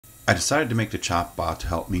I decided to make the ChopBot to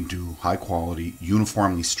help me do high quality,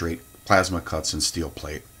 uniformly straight plasma cuts in steel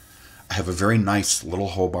plate. I have a very nice little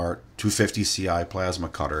Hobart 250 Ci plasma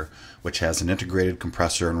cutter which has an integrated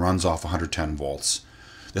compressor and runs off 110 volts.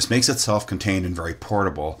 This makes it self-contained and very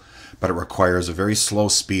portable, but it requires a very slow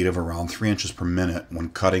speed of around 3 inches per minute when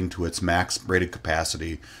cutting to its max rated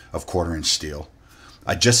capacity of 1/4 inch steel.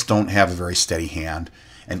 I just don't have a very steady hand,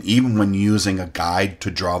 and even when using a guide to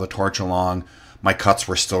draw the torch along, my cuts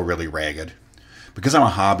were still really ragged. Because I'm a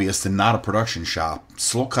hobbyist and not a production shop,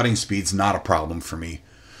 slow cutting speed's not a problem for me.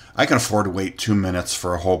 I can afford to wait 2 minutes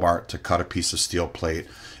for a Hobart to cut a piece of steel plate,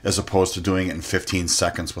 as opposed to doing it in 15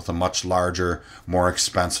 seconds with a much larger, more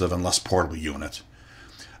expensive, and less portable unit.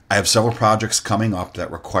 I have several projects coming up that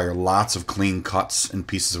require lots of clean cuts and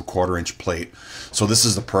pieces of 1/4 inch plate, so this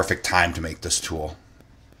is the perfect time to make this tool.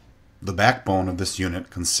 The backbone of this unit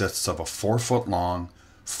consists of a 4-foot long,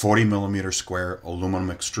 40mm square aluminum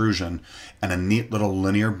extrusion and a neat little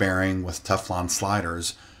linear bearing with Teflon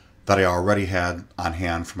sliders that I already had on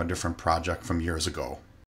hand from a different project from years ago.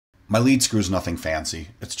 My lead screw is nothing fancy.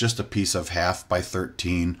 It's just a piece of 1/2 by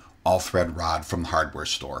 13 all-thread rod from the hardware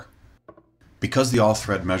store. Because the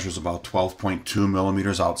all-thread measures about 12.2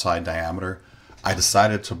 millimeters outside diameter, I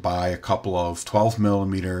decided to buy a couple of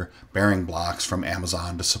 12mm bearing blocks from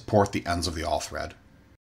Amazon to support the ends of the all-thread.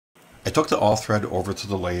 I took the all-thread over to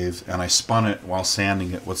the lathe and I spun it while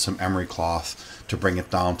sanding it with some emery cloth to bring it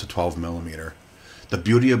down to 12mm. The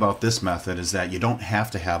beauty about this method is that you don't have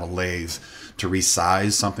to have a lathe to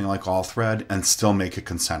resize something like all-thread and still make it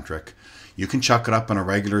concentric. You can chuck it up in a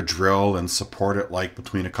regular drill and support it like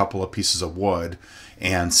between a couple of pieces of wood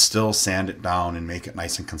and still sand it down and make it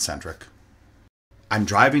nice and concentric. I'm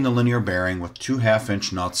driving the linear bearing with 2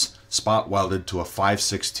 1/2-inch nuts spot welded to a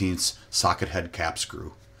 5/16 socket head cap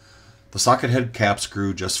screw. The socket head cap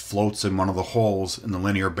screw just floats in one of the holes in the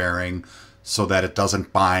linear bearing so that it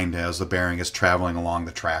doesn't bind as the bearing is traveling along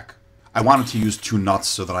the track. I wanted to use 2 nuts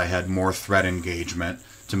so that I had more thread engagement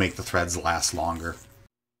to make the threads last longer.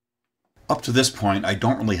 Up to this point, I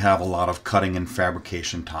don't really have a lot of cutting and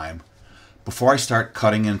fabrication time. Before I start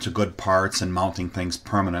cutting into good parts and mounting things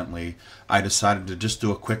permanently, I decided to just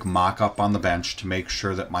do a quick mock-up on the bench to make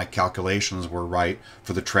sure that my calculations were right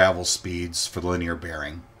for the travel speeds for the linear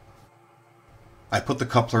bearing. I put the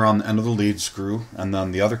coupler on the end of the lead screw and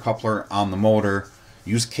then the other coupler on the motor,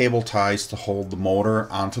 used cable ties to hold the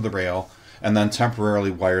motor onto the rail, and then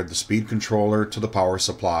temporarily wired the speed controller to the power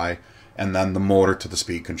supply and then the motor to the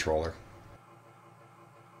speed controller.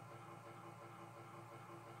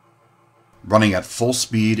 Running at full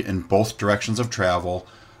speed in both directions of travel,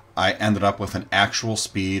 I ended up with an actual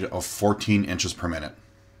speed of 14 inches per minute.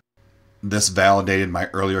 This validated my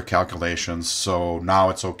earlier calculations, so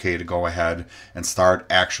now it's okay to go ahead and start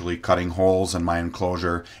actually cutting holes in my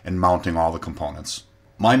enclosure and mounting all the components.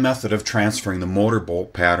 My method of transferring the motor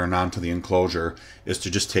bolt pattern onto the enclosure is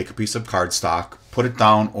to just take a piece of cardstock, put it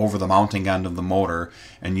down over the mounting end of the motor,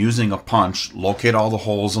 and using a punch, locate all the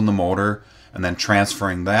holes in the motor, and then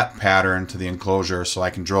transferring that pattern to the enclosure so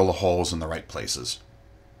I can drill the holes in the right places.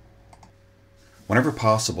 Whenever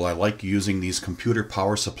possible, I like using these computer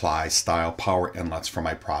power supply style power inlets for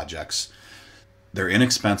my projects. They're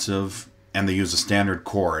inexpensive and they use a standard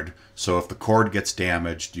cord, so if the cord gets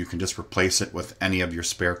damaged, you can just replace it with any of your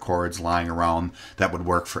spare cords lying around that would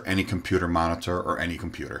work for any computer monitor or any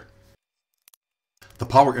computer. The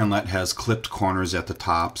power inlet has clipped corners at the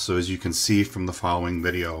top, so as you can see from the following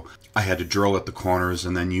video, I had to drill at the corners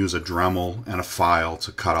and then use a Dremel and a file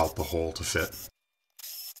to cut out the hole to fit.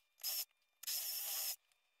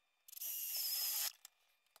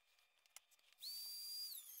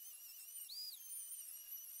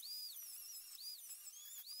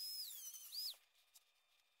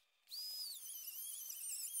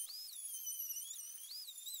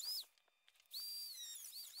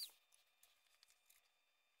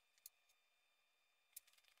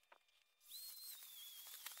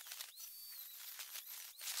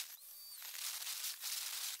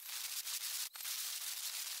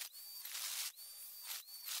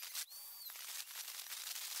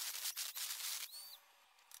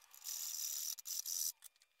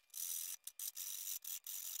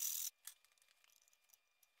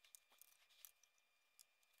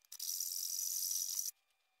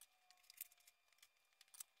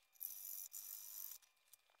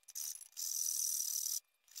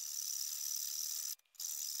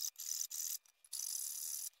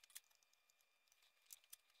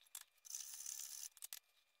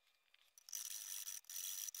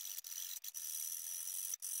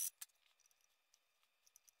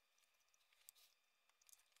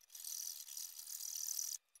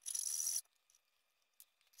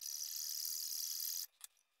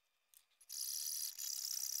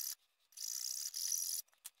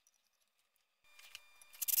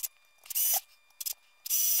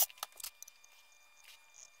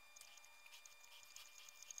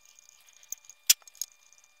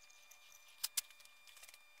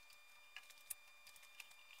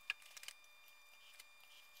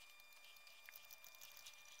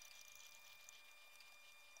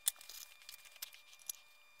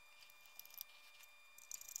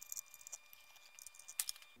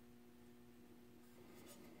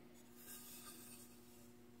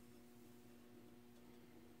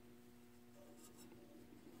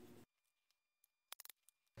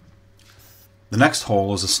 The next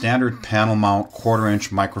hole is a standard panel mount 1/4 inch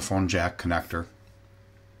microphone jack connector.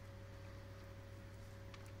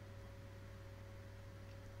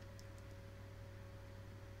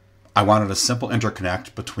 I wanted a simple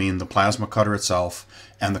interconnect between the plasma cutter itself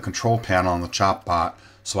and the control panel on the ChopBot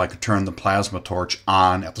so I could turn the plasma torch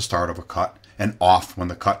on at the start of a cut and off when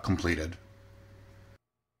the cut completed.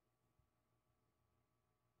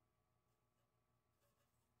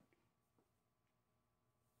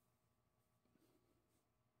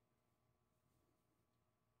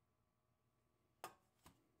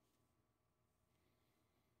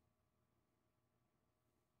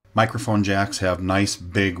 Microphone jacks have nice,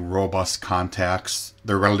 big, robust contacts.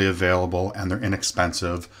 They're readily available and they're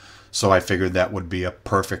inexpensive, so I figured that would be a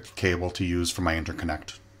perfect cable to use for my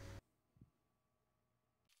interconnect.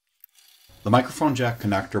 The microphone jack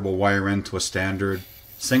connector will wire into a standard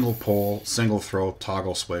single pole, single throw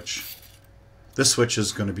toggle switch. This switch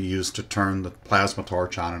is going to be used to turn the plasma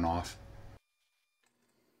torch on and off.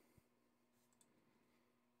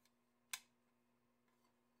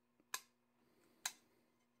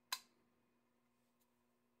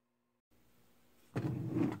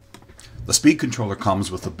 The speed controller comes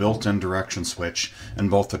with a built-in direction switch, and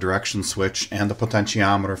both the direction switch and the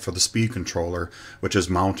potentiometer for the speed controller, which is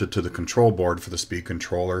mounted to the control board for the speed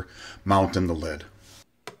controller, mount in the lid.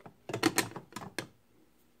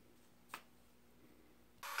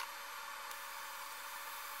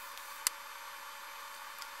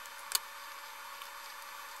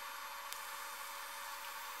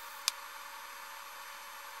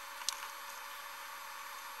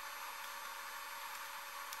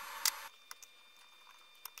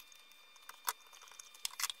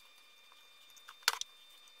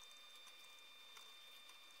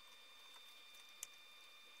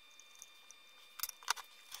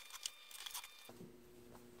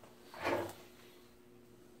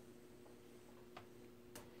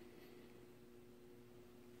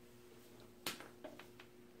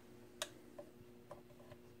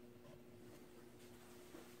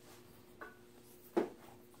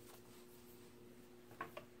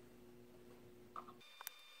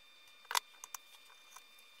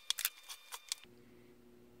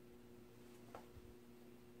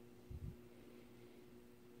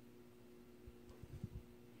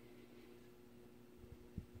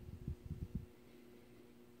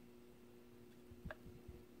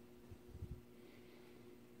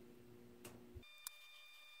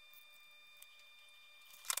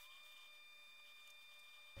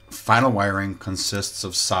 Final wiring consists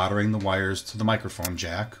of soldering the wires to the microphone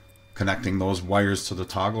jack, connecting those wires to the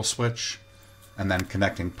toggle switch, and then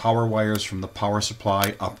connecting power wires from the power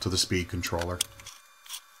supply up to the speed controller.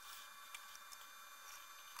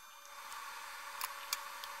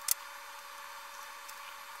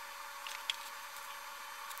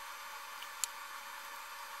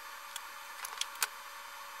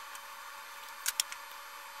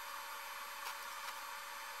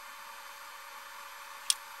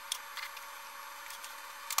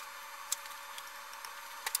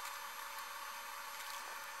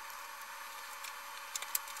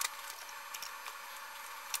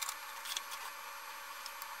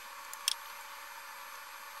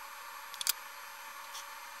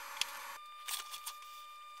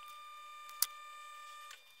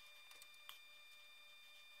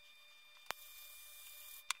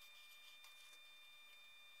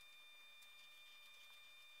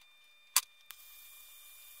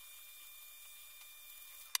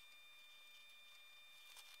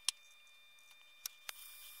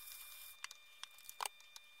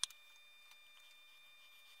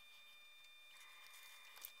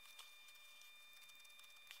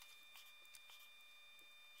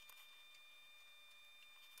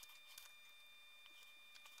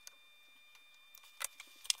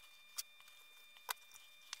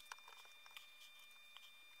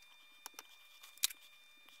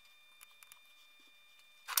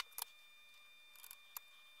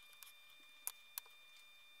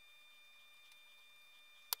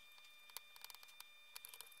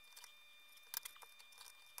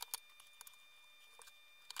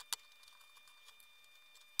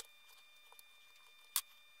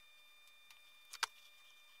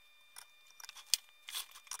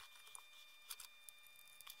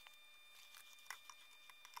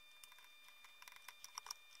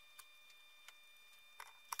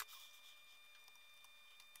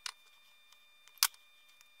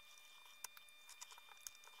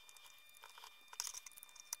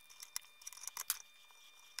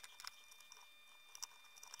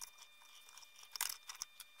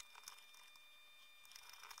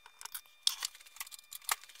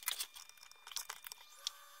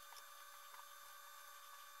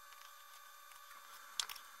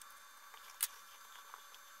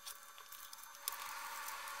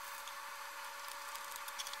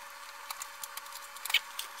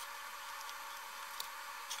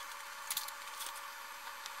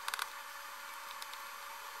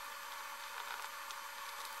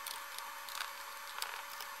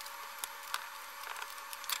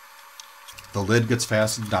 The lid gets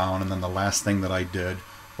fastened down, and then the last thing that I did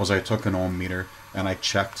was I took an ohm meter and I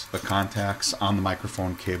checked the contacts on the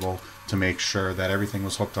microphone cable to make sure that everything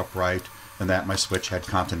was hooked up right and that my switch had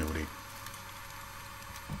continuity.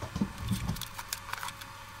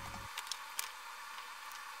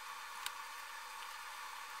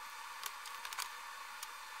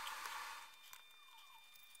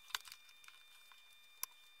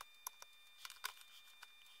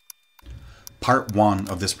 Part 1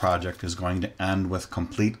 of this project is going to end with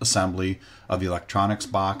complete assembly of the electronics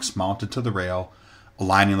box mounted to the rail,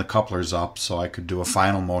 aligning the couplers up so I could do a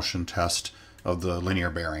final motion test of the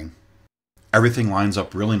linear bearing. Everything lines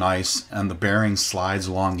up really nice, and the bearing slides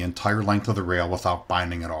along the entire length of the rail without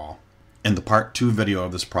binding at all. In the part 2 video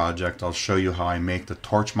of this project, I'll show you how I make the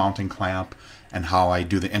torch mounting clamp and how I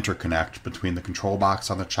do the interconnect between the control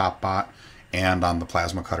box on the ChopBot and on the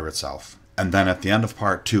plasma cutter itself. And then at the end of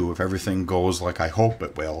part 2, if everything goes like I hope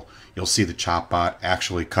it will, you'll see the ChopBot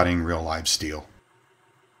actually cutting real live steel.